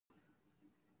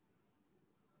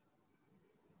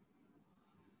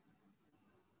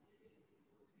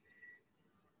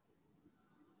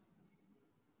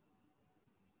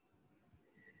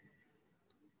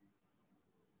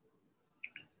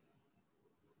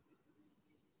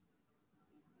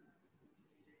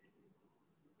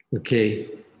Okay,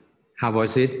 how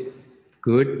was it?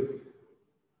 Good?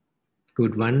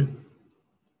 Good one?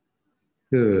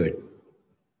 Good.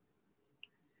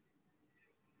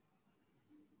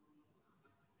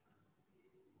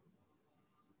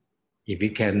 If we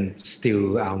can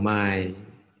still our mind,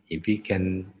 if we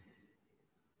can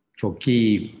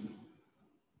forgive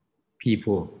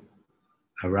people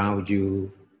around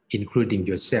you, including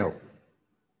yourself,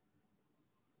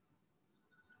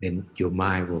 then your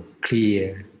mind will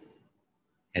clear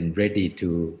and ready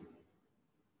to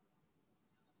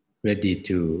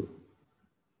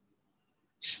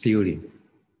still it.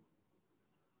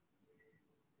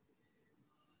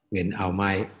 When our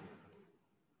mind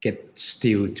gets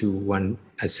still to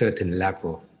a certain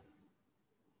level,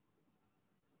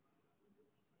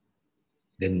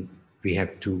 then we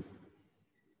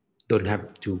don't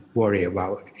have to worry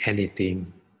about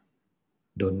anything.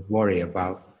 Don't worry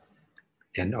about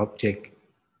an object.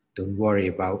 Don't worry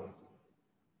about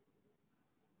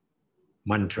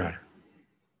mantra.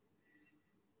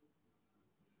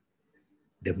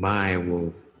 The mind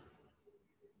will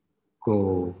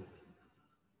go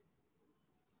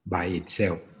by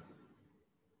itself.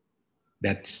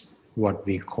 That's what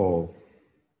we call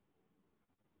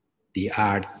the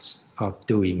art of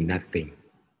doing nothing.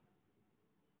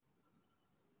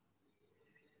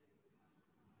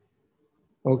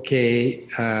 Okay,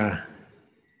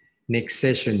 next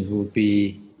session will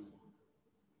be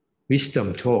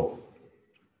wisdom talk.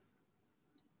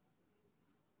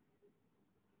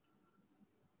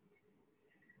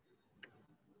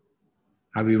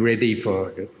 Are we ready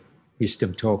for the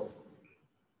wisdom talk?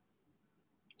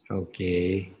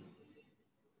 Okay,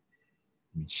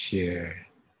 let me share.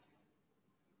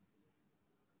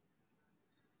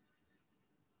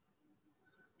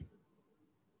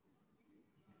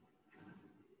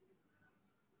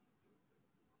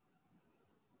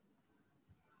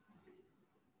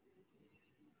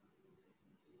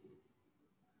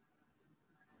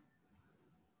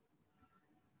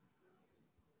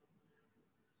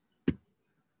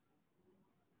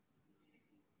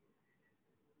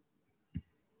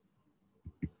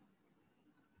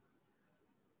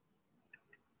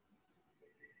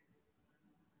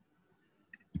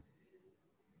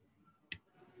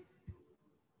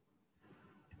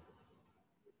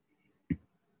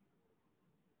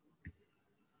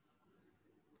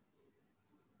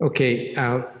 Okay,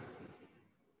 our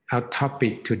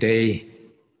topic today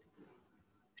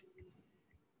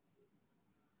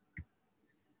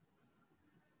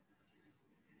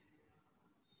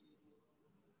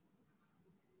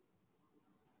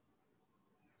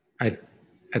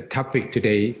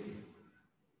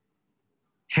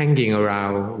hanging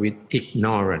around with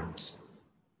ignorance.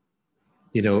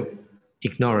 You know,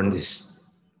 ignorance is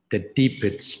the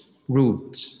deepest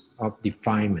roots of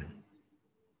defilement.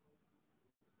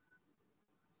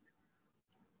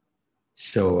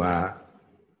 So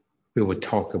we will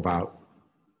talk about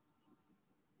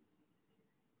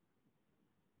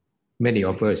many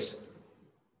of us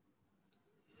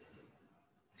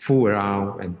fool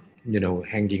around and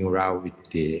hanging around with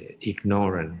the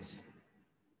ignorance,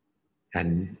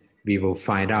 and we will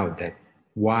find out that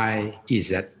why is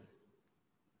that.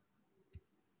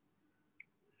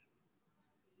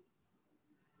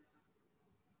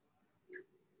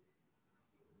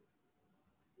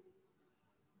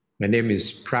 My name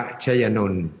is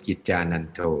Chayanon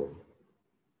Kitjanandho.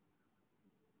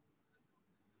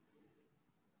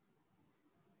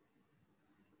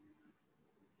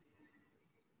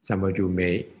 Some of you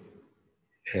may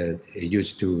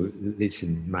used to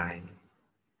listen my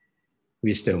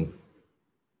wisdom.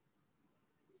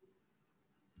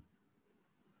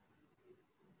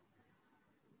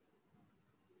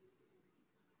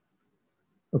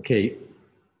 Okay,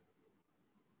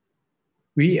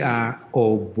 we are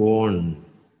all born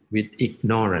with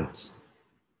ignorance.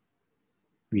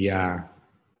 We are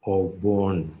all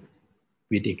born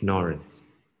with ignorance.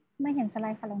 ไม่เห็นสไล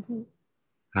ด์ค่ะหลวงพี่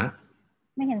ฮะ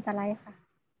ไม่เห็นสไลด์ค่ะ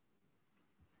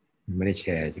ไม่ได้แช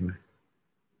ร์ใช่ไหม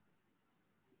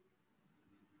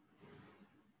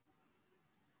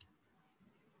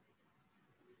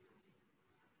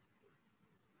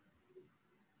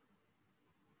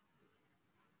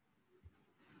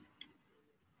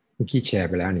เมื่อกี้แชร์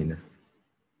ไปแล้วนี่นะ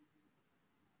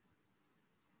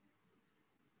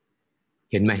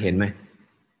เห็นไหม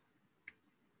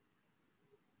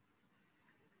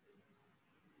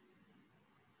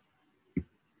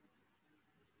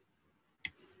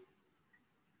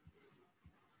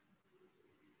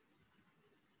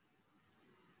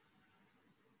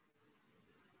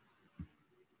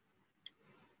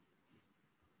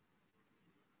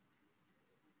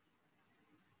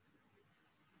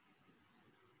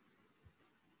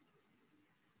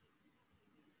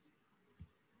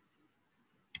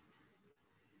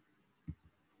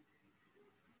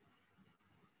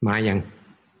มายัง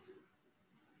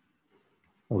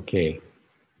โอเค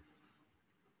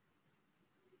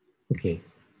โอเค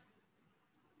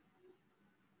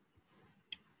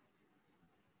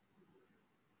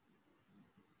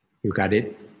you got it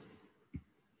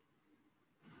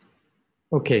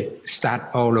okay start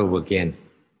all over again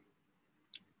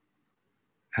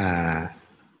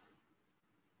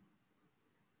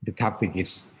the topic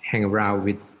is hang around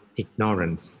with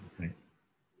ignorance right?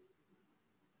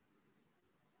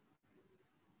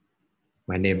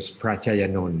 My name is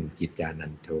Chayanon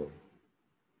Kitjanandho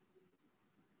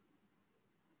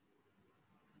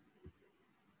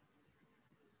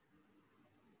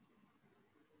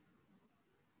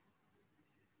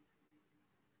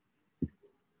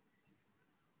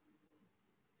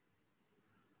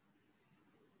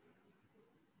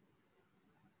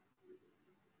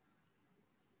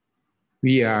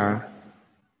we are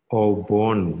all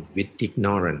born with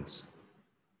ignorance.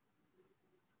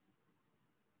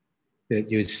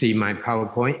 You see my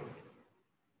PowerPoint?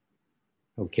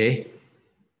 Okay.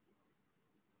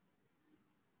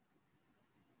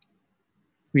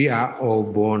 We are all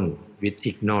born with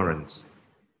ignorance.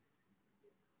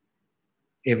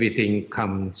 Everything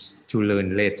comes to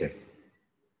learn later.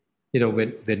 You know, when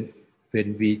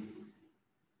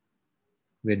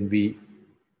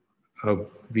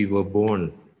we were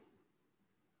born,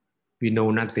 we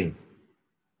know nothing.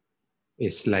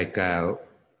 It's like a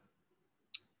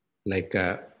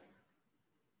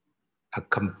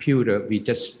computer. We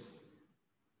just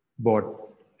bought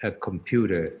a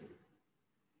computer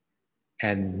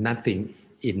and nothing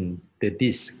in the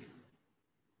disk.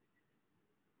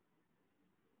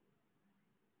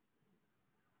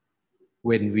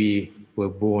 When we were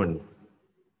born,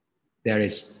 there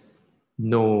is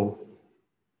no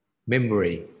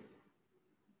memory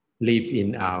live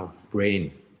in our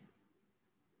brain.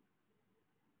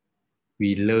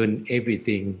 We learn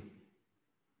everything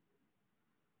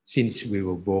since we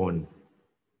were born.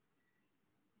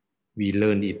 We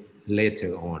learn it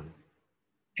later on,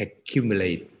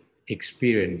 accumulate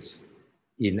experience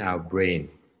in our brain.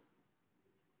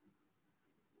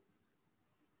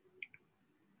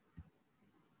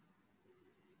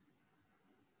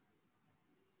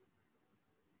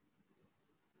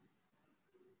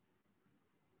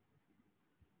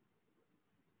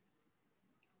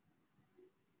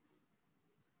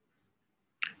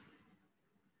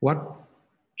 What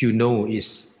you know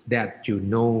is that you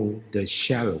know the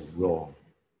shallow wrong.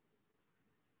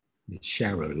 The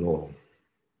shallow wrong.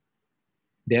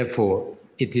 Therefore,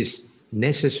 it is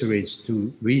necessary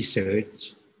to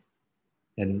research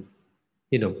and,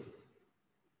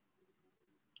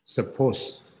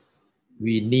 suppose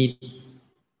we need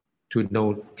to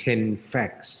know 10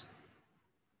 facts,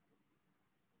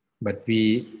 but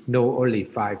we know only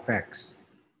 5 facts.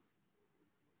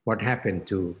 What happened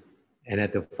to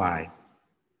another 5?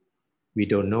 We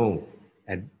don't know.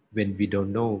 And when we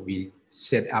don't know, we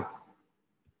set up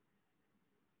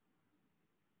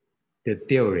the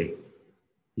theory.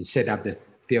 We set up the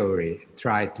theory,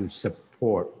 try to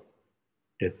support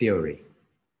the theory.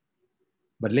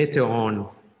 But later on,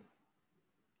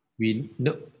 we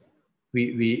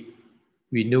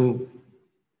knew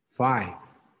 5,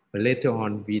 but later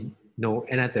on we know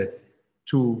another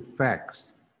 2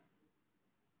 facts.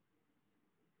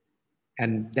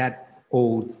 And that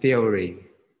old theory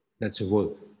doesn't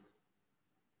work.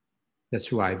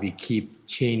 That's why we keep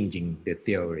changing the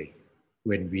theory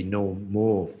when we know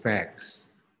more facts.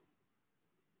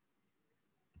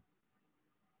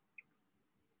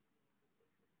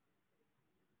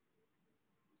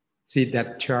 See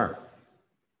that chart?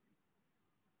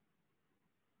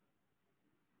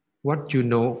 What you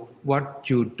know, what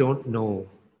you don't know,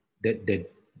 the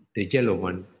yellow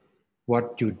one,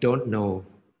 what you don't know,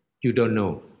 you don't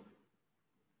know.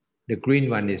 The green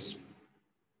one is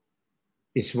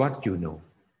what you know.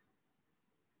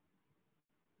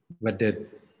 But the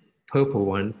purple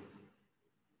one,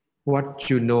 what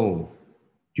you know,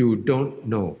 you don't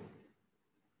know.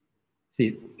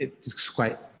 See, it's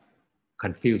quite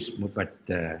confused, but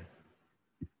the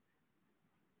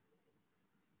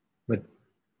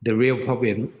real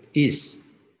problem is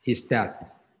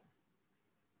that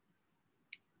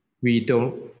we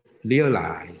don't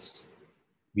realize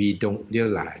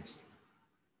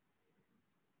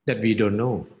that we don't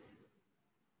know.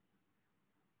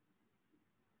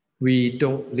 We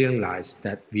don't realize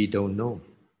that we don't know.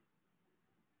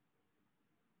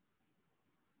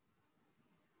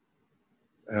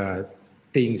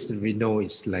 Things that we know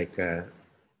is like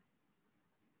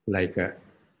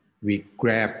we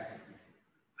grab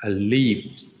a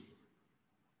leaf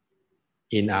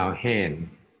in our hand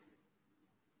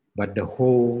but the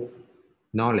whole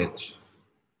knowledge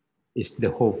is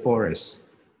the whole forest.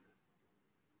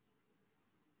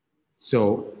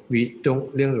 So we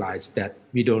don't realize that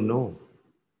we don't know.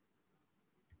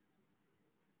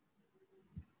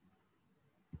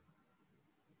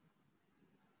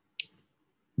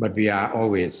 But we are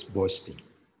always boasting.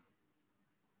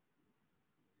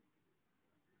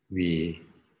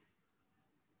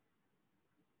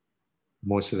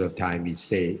 Most of the time we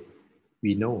say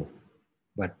we know,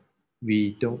 but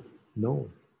we don't know.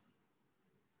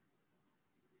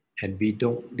 And we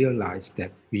don't realize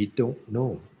that we don't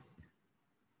know.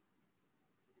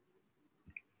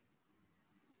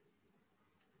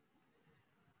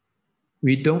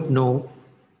 We don't know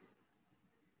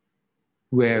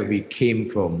where we came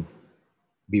from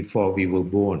before we were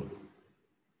born.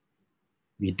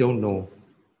 We don't know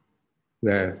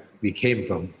where we came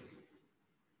from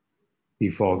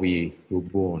before we were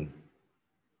born.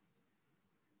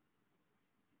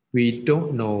 We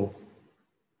don't know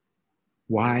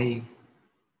why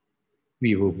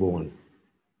we were born.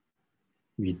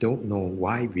 We don't know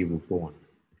why we were born.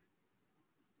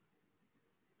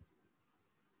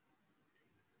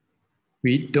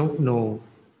 We don't know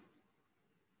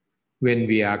when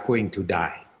we are going to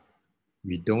die.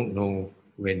 We don't know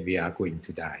when we are going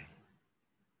to die.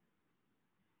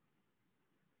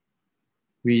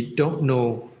 We don't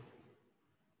know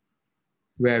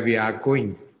where we are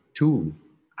going to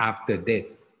after death.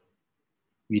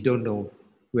 We don't know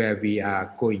where we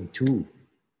are going to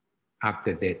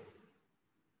after death.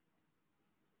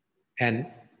 And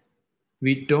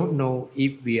we don't know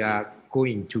if we are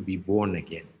going to be born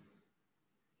again.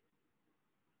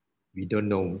 We don't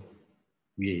know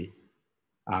we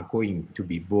are going to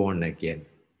be born again.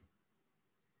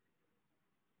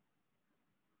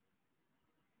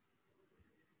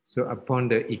 So upon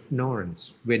the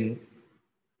ignorance, when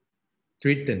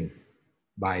threatened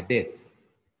by death,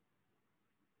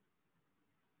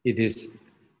 it is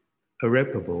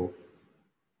irreparable,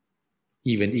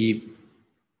 even if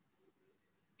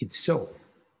it's so.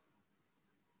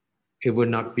 It will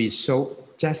not be so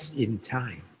just in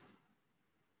time.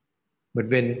 But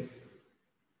when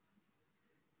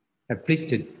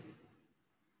afflicted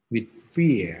with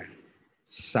fear,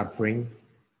 suffering,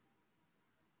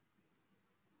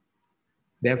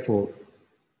 therefore,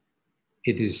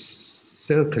 it is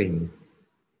circling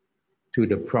to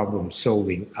the problem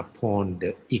solving upon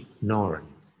the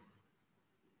ignorance,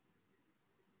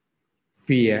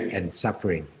 fear and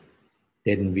suffering.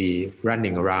 Then we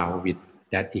running around with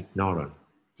that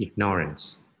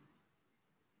ignorance.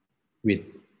 With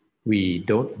we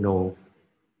don't know,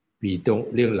 we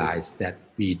don't realize that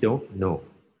we don't know,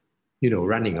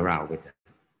 running around with that.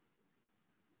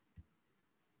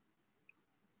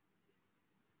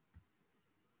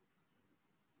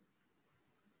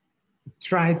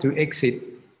 Try to exit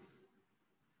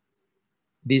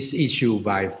this issue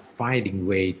by finding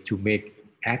way to make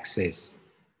access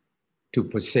to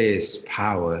possess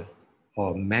power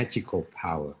or magical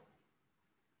power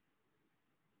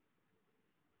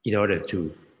in order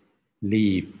to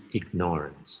leave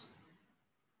ignorance,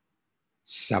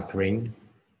 suffering,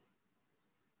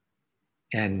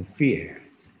 and fear.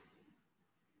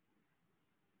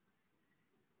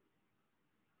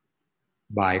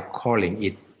 By calling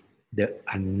it the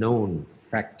unknown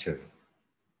factor,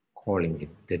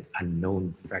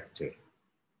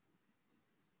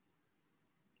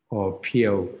 or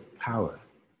pure power.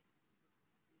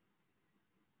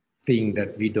 Thing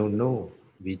that we don't know,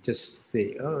 we just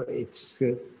say, oh, it's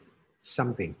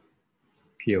something,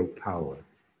 pure power.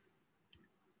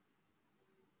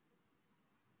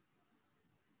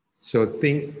 So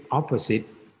think opposite.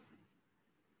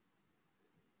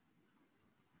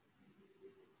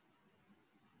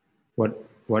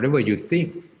 Whatever you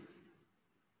think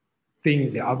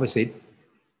the opposite.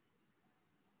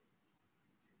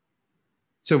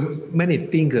 So many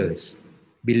thinkers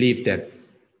believe that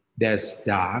there's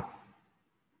dark,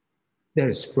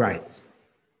 there's bright,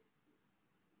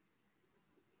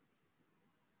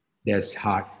 there's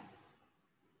hard.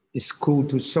 It's cool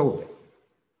to solve it.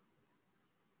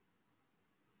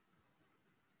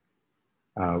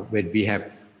 When we have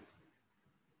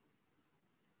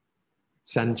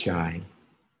sunshine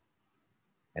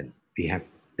and we have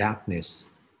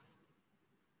darkness,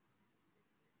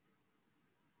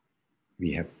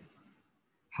 we have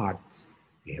hot,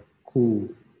 we have cool.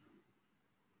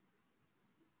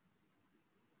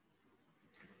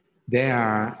 There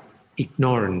are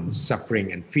ignorance,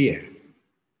 suffering, and fear.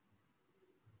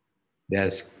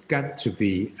 There's got to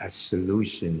be a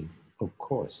solution, of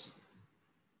course.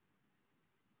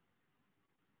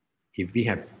 If we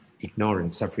have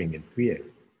ignorance, suffering, and fear,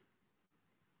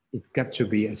 It got to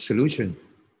be a solution,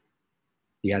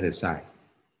 the other side.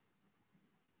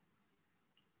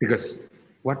 Because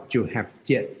what you have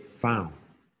yet found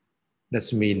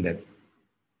doesn't mean that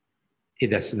it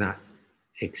does not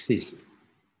exist.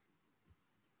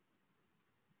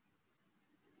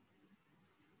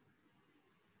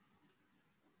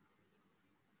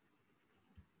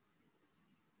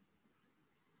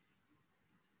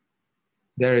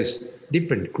 There is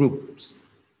different groups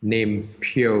named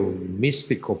pure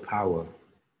mystical power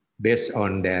based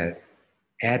on their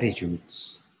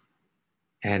attitudes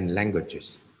and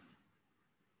languages.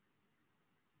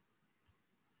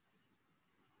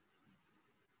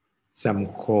 Some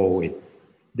call it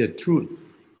the truth.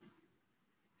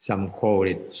 Some call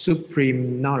it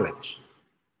supreme knowledge.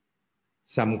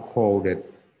 Some call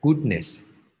it goodness.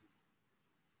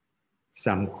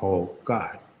 Some call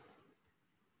God.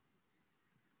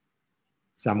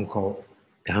 Some call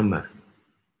Dhamma.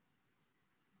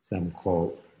 Some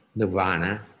call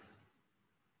Nirvana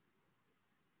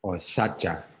or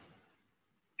Satya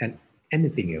and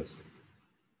anything else.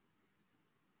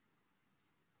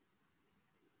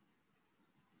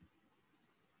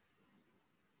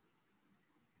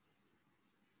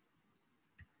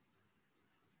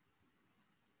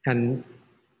 And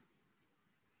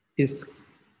it's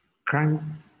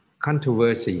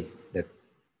controversy that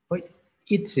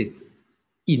is it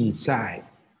inside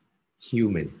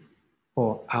human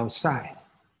or outside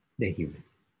the human?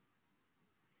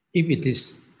 If it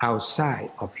is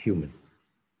outside of human,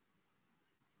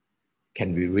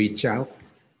 can we reach out?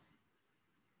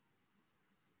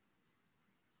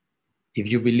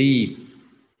 If you believe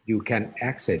you can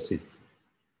access it,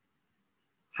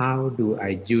 how do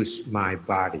I use my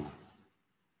body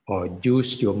or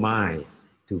use your mind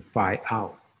to find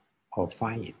out or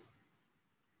find it?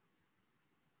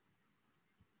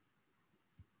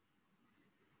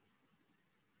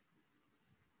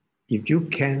 If you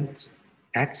can't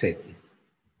access it,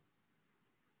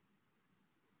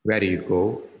 where do you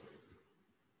go?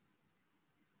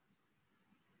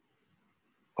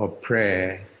 Or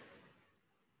prayer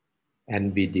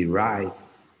and be derived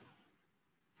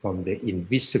from the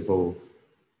invisible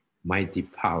mighty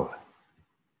power.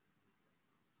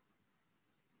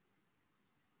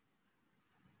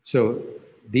 So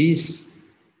this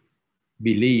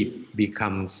belief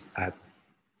becomes a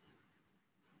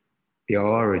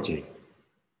theology.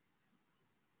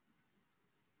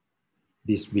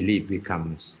 This belief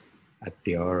becomes a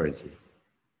theology.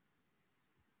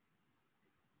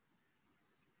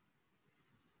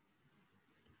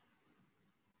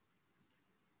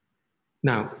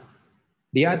 Now,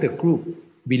 the other group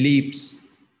believes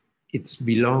it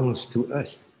belongs to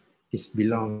us. It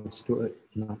belongs to us,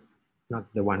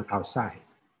 not the one outside.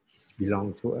 It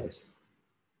belongs to us.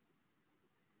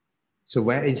 So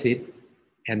where is it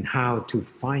and how to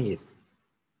find it?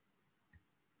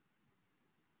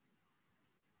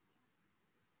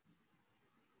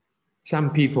 Some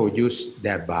people use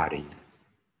their body,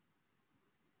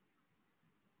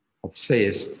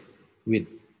 obsessed with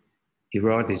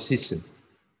eroticism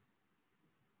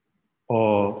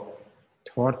or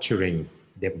torturing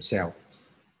themselves.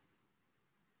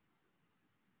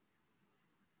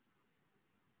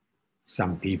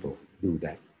 Some people do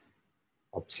that,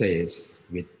 obsessed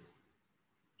with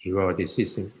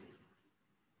eroticism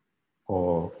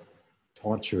or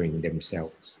torturing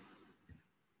themselves.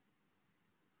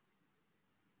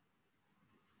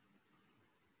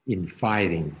 In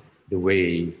finding the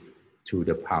way to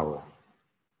the power,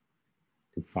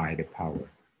 to find the power.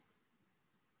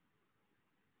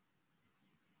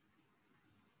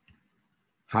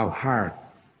 How hard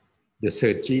the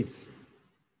search is,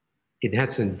 it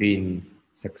hasn't been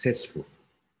successful.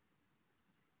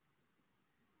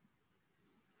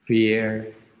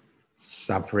 Fear,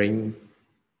 suffering,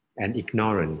 and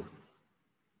ignorance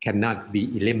cannot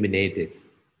be eliminated.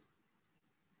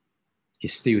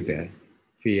 It's still there.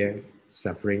 Fear,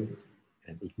 suffering,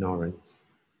 and ignorance.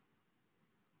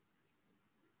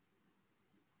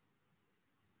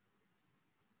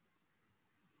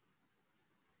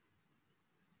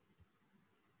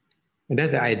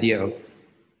 Another idea of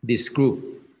this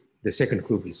group, the second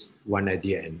group is one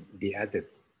idea, and the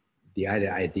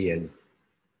other idea is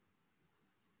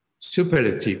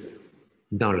superlative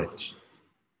knowledge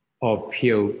or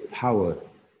pure power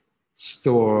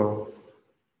stored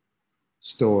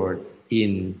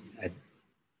in a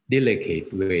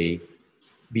delicate way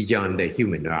beyond the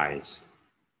human eyes.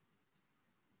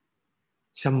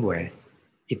 Somewhere,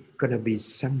 it's gonna be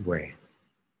somewhere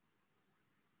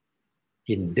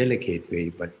in delicate way,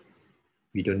 but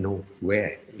we don't know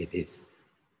where it is.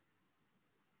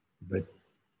 But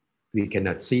We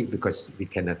cannot see it because we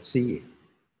cannot see it.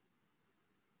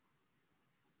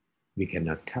 We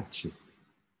cannot touch it.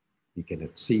 We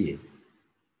cannot see it.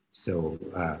 So,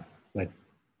 but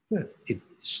it's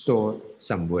stored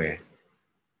somewhere.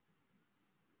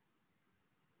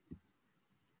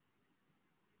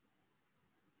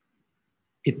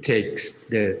 It takes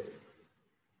the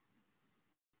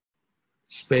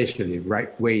especially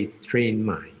right way trained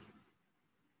mind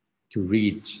to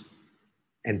reach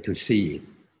and to see it,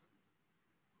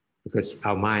 because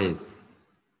our mind is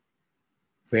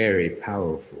very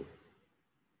powerful,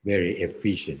 very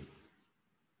efficient.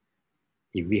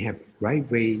 If we have right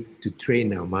way to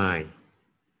train our mind,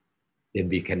 then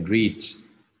we can reach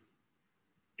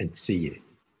and see it.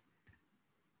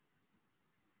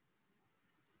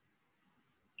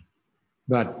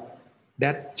 But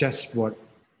that's just what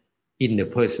in the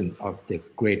person of the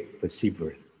great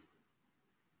perseverance.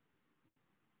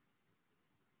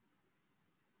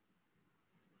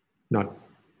 Not,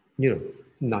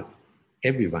 not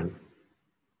everyone,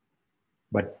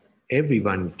 but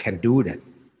everyone can do that.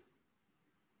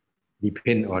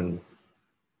 Depend on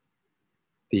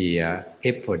the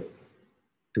effort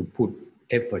to put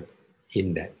effort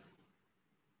in that.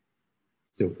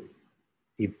 So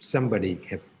if somebody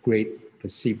have great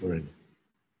perseverance,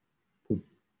 put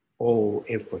all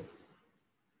effort,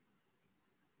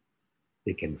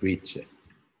 they can reach it.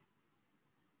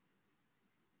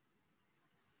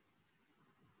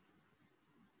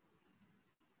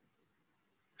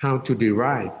 How to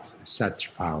derive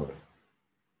such power?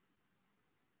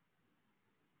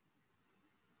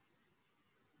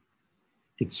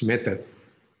 Its method,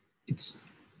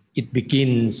 it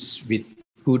begins with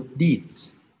good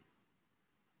deeds.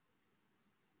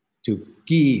 To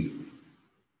give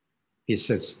is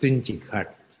a stingy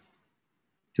heart.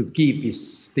 To give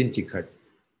is stingy heart.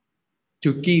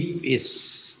 To give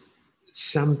is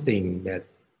something that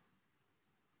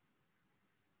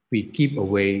we give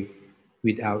away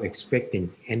without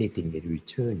expecting anything in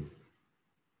return.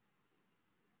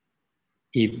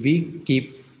 If we give,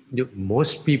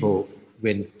 most people,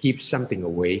 when give something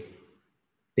away,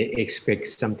 they expect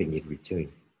something in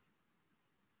return.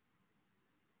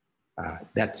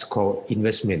 That's called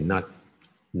investment,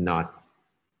 not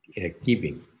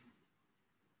giving.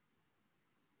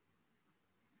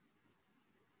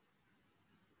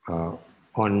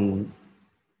 On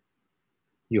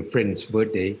your friend's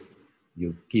birthday,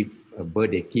 you give a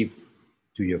birthday gift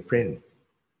to your friend.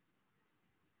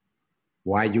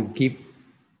 Why you give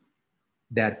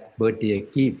that birthday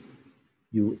gift,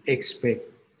 you expect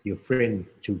your friend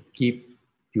to give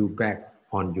you back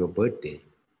on your birthday.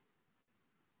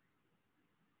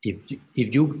 If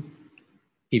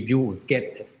you get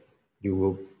it, you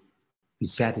will be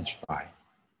satisfied.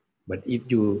 But if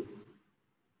you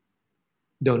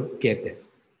don't get it,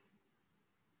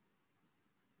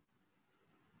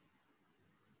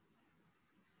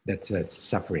 that's a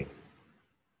suffering.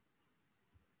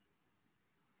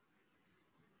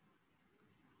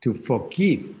 To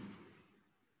forgive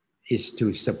is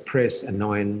to suppress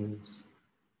annoyance,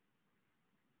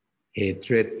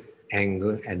 hatred,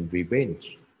 anger, and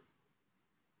revenge.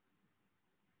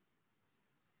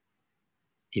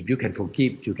 If you can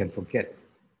forgive, you can forget.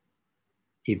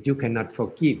 If you cannot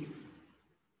forgive,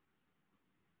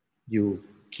 you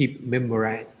keep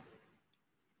memorizing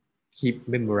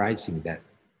that.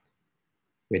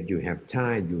 When you have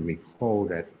time, you recall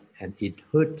that, and it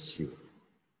hurts you.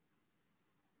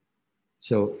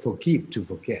 So forgive to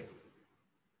forget,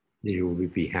 then you will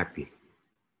be happy.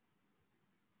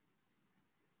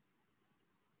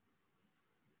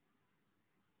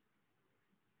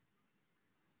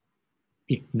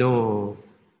 Ignore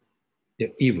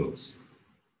the evils.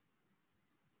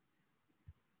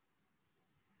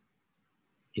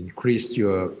 Increase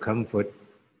your comfort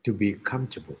to be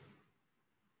comfortable.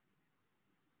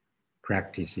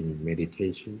 Practicing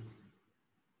meditation.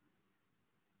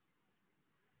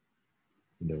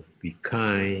 Be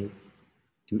kind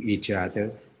to each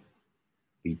other.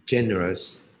 Be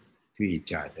generous to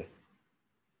each other.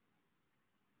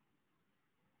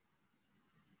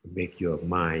 Make your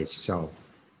mind soft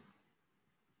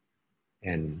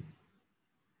and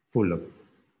full of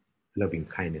loving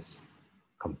kindness,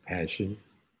 compassion,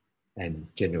 and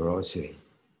generosity.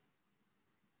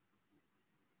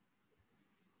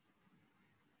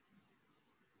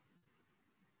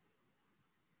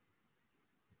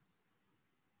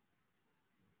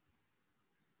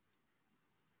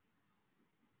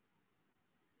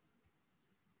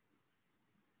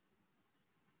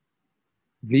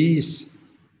 These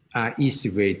are easy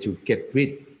way to get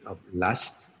rid of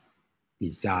lust,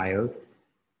 desire,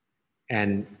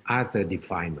 and other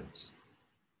defilements.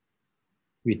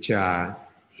 which are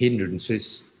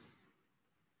hindrances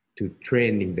to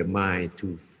training the mind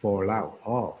to fall out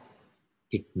of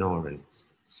ignorance,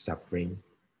 suffering,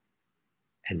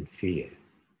 and fear.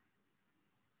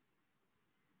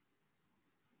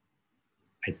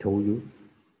 I told you,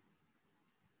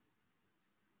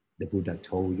 the Buddha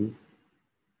told you,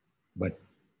 but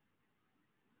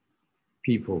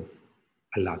people,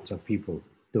 a lot of people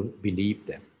don't believe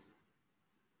them.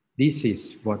 This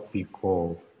is what we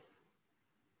call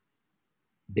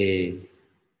they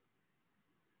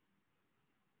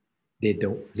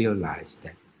don't realize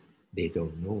that they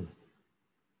don't know.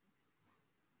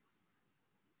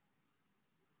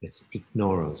 It's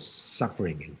ignorance,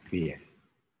 suffering, and fear.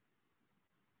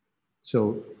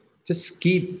 So just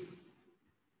give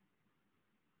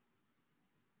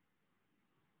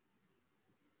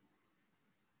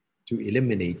to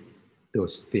eliminate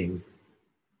those things,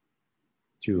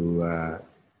 to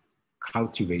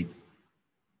cultivate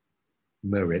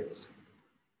merit,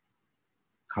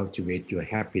 cultivate your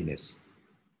happiness,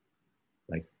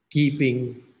 like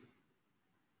giving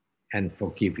and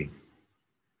forgiving.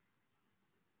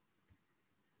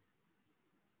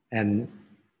 And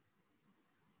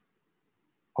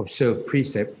observe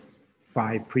precept,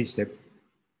 5 precepts,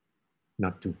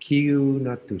 not to kill,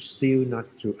 not to steal, not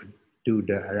to do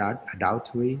the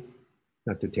adultery,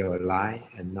 not to tell a lie,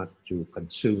 and not to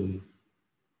consume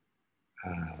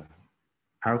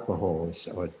alcohols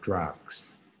or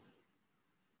drugs.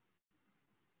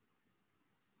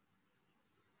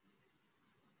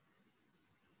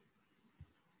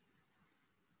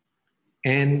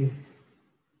 And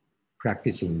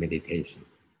practicing meditation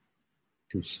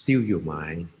to still your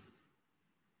mind,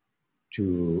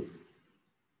 to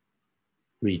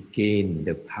regain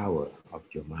the power of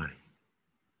your mind.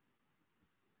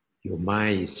 Your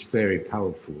mind is very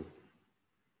powerful.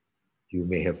 You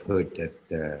may have heard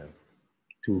that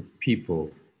 2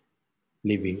 people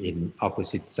living in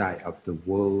opposite side of the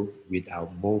world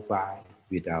without mobile,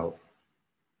 without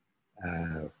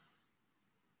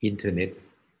internet,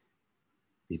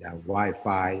 without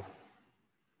Wi-Fi,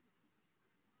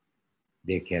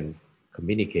 they can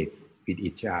communicate with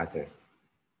each other.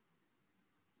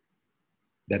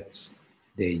 That's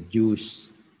they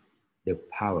use the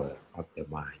power of the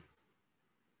mind.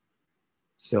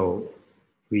 So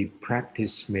we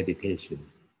practice meditation.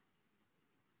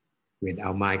 When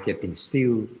our mind getting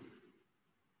still,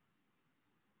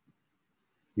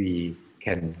 we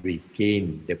can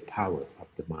regain the power of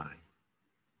the mind.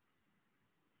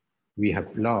 We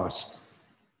have lost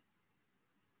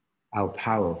our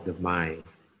power of the mind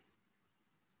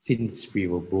since we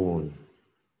were born,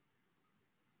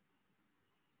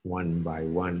 one by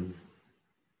one,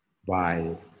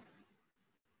 by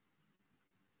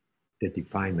the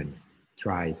defilement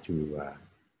try to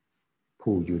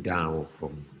pull you down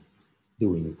from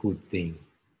doing good thing,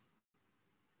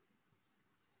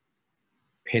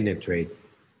 penetrate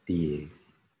the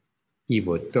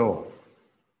evil thought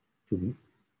to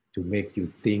make you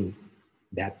think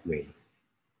that way.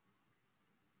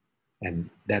 And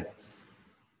that's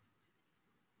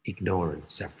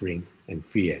ignorance, suffering, and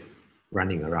fear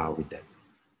running around with that.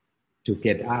 To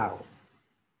get out,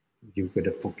 you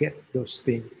gotta forget those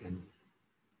things and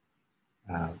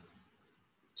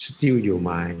still your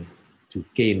mind to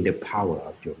gain the power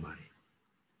of your mind.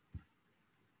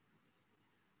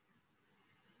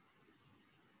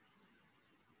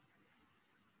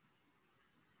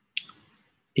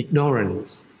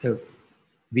 Ignorance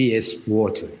vs.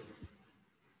 water.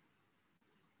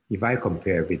 If I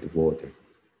compare with water,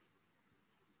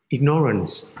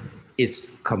 ignorance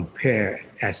is compared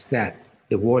as that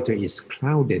the water is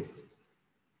clouded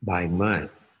by mud,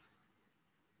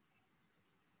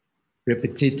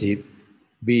 repetitive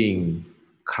being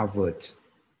covered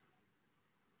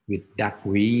with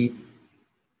duckweed,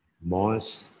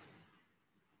 moss,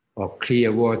 or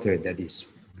clear water that is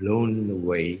blown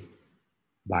away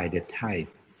by the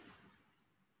tides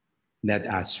that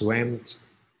are swamped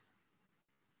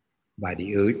by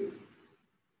the earth.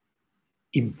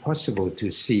 Impossible to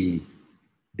see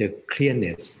the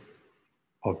clearness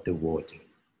of the water.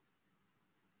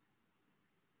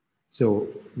 So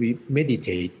we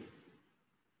meditate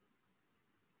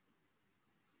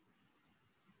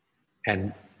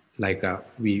and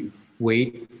we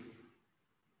wait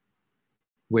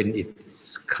when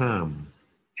it's calm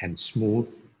and smooth,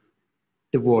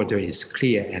 the water is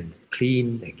clear and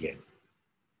clean again.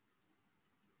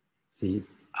 See,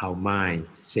 our mind,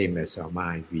 same as our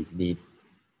mind, we need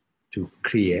to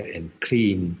clear and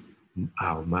clean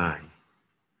our mind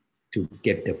to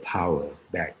get the power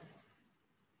back.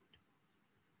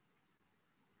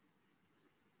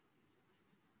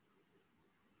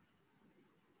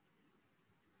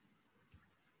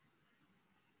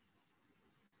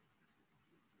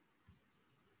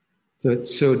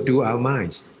 So do our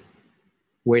minds,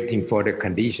 waiting for the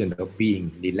condition of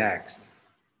being relaxed,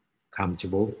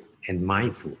 comfortable, and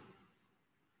mindful.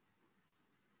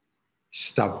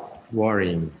 Stop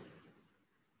worrying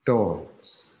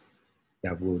thoughts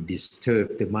that will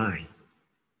disturb the mind.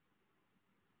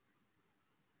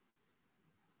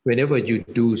 Whenever you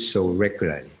do so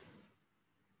regularly,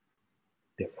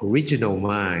 the original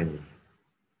mind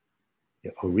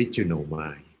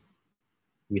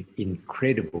with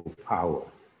incredible power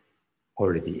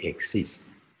already exists.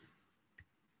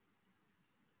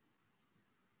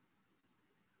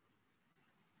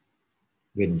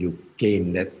 When you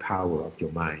gain that power of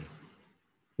your mind,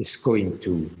 it's going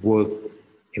to work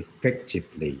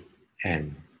effectively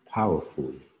and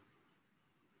powerfully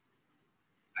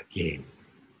again.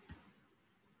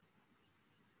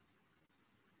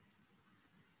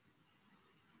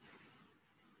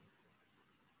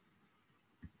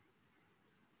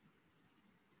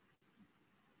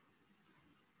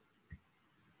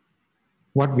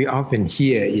 What we often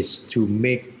hear is to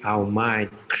make our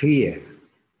mind clear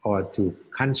or to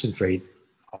concentrate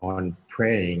on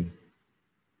praying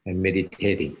and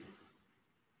meditating.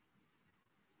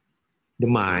 The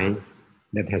mind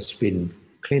that has been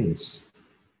cleansed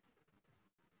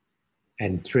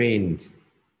and trained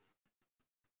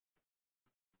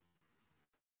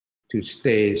to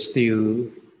stay still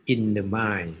in the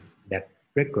mind that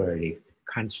regularly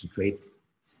concentrates,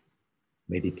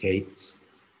 meditates,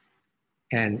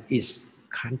 and is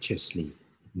consciously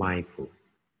mindful.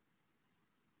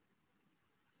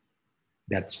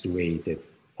 That's the way the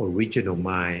original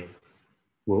mind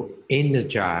will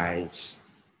energize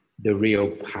the real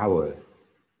power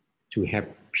to have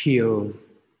pure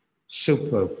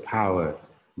superpower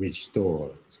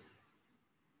restored.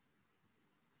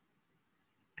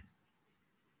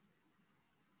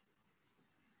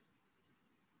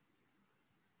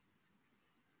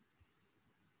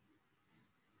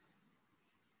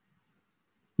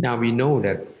 Now we know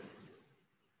that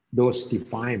those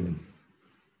defilements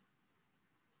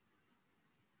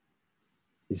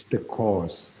is the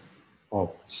cause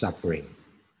of suffering,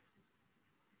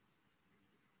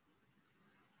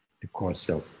 the cause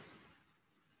of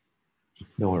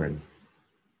ignorance.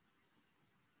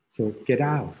 So get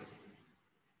out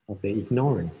of the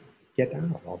ignorance. Get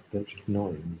out of the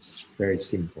ignorance. It's very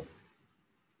simple.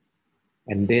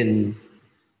 And then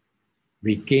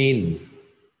regain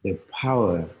the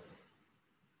power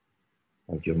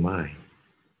of your mind.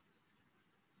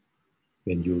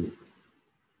 When you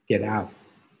get out,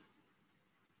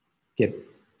 get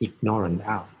ignorant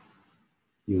out,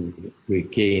 you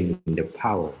regain the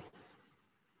power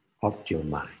of your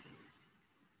mind.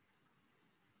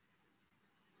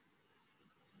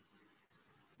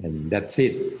 And that's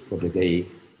it for today.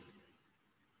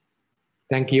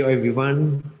 Thank you,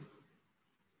 everyone,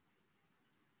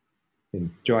 for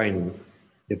joining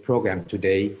the program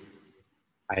today.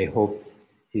 I hope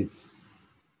it's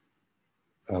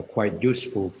quite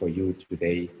useful for you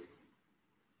today.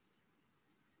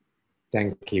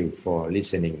 Thank you for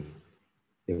listening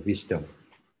to wisdom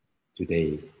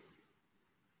today.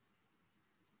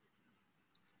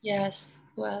 Yes,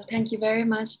 well, thank you very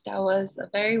much. That was a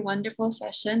very wonderful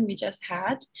session we just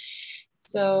had.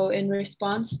 So in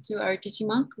response to our teaching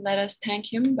monk, let us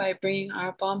thank him by bringing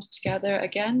our palms together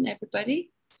again,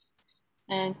 everybody,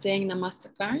 and saying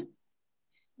Namaskar.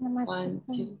 Namaste. 1,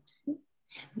 2, 3.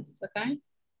 Namaskar.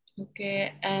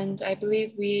 Okay, and I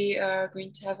believe we are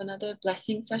going to have another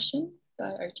blessing session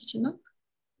by our teaching monk.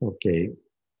 Okay.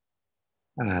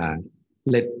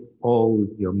 Let all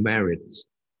your merits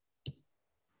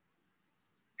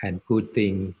and good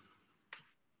things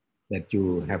that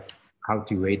you have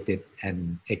cultivated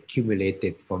and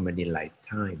accumulated for many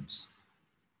lifetimes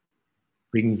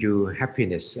bring you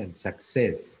happiness and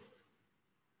success,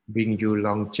 bring you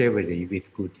longevity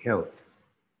with good health,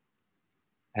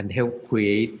 and help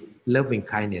create loving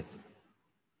kindness,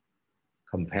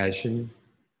 compassion,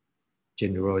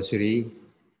 generosity,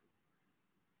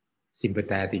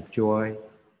 sympathetic joy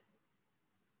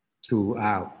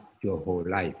throughout your whole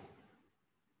life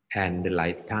and the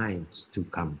lifetimes to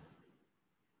come.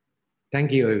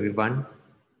 Thank you, everyone.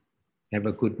 Have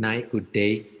a good night, good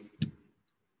day.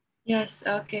 Yes,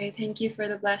 okay, thank you for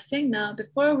the blessing. Now,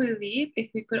 before we leave, if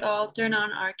we could all turn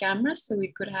on our cameras so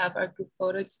we could have our group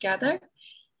photo together.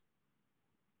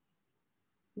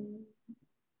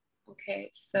 Okay,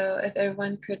 so if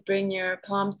everyone could bring your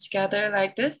palms together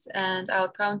like this, and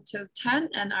I'll count to 10,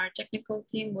 and our technical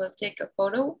team will take a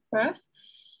photo for us.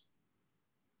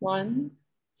 1,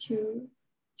 2,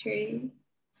 3,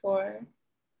 4,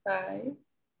 5,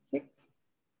 6,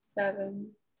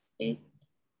 7, 8,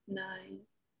 9,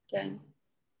 then.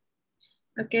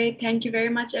 Okay, thank you very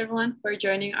much, everyone, for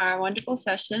joining our wonderful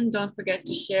session. Don't forget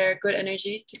to share good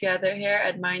energy together here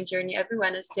at Mind Journey every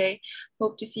Wednesday.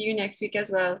 Hope to see you next week as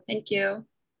well. Thank you.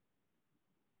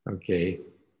 Okay.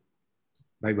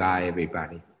 Bye bye,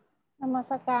 everybody. นมั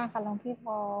สการค่ะหลวงพี่พ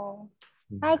อล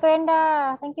Hi Glenda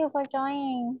thank you for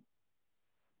joining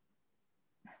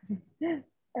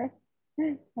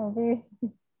หลวงพี่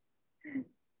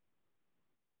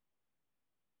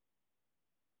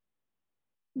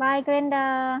Bye Glenda